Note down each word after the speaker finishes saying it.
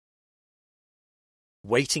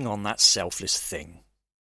waiting on that selfless thing.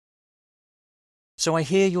 So I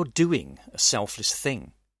hear you're doing a selfless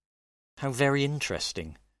thing. How very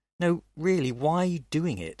interesting. No, really, why are you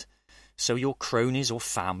doing it? So your cronies or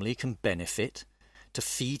family can benefit? To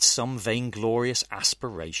feed some vainglorious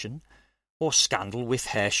aspiration? Or scandal with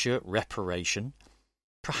hair-shirt reparation?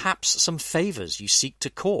 Perhaps some favours you seek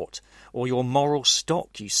to court, or your moral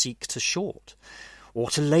stock you seek to short,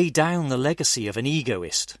 or to lay down the legacy of an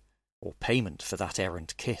egoist, or payment for that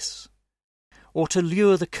errant kiss, or to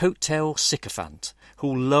lure the coat-tail sycophant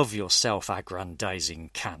who'll love your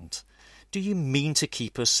self-aggrandizing cant. Do you mean to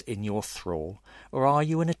keep us in your thrall, or are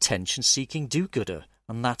you an attention-seeking do-gooder,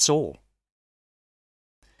 and that's all?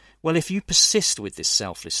 Well, if you persist with this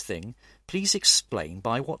selfless thing, please explain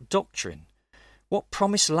by what doctrine. What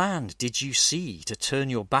promised land did you see to turn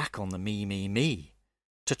your back on the me,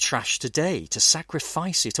 to trash today, to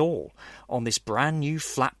sacrifice it all on this brand new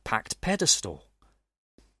flat-packed pedestal,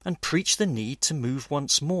 and preach the need to move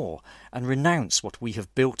once more and renounce what we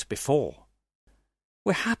have built before?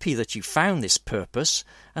 We're happy that you found this purpose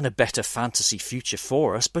and a better fantasy future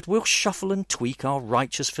for us, but we'll shuffle and tweak our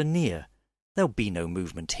righteous veneer. There'll be no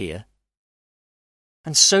movement here.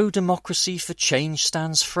 And so democracy for change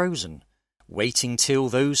stands frozen, waiting till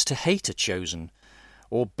those to hate are chosen,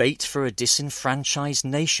 or bait for a disenfranchised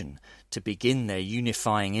nation to begin their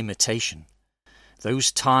unifying imitation,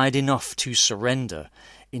 those tired enough to surrender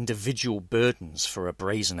individual burdens for a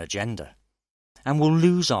brazen agenda, and will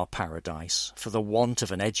lose our paradise for the want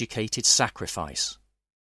of an educated sacrifice.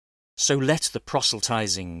 So let the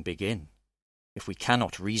proselytizing begin, if we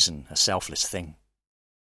cannot reason a selfless thing.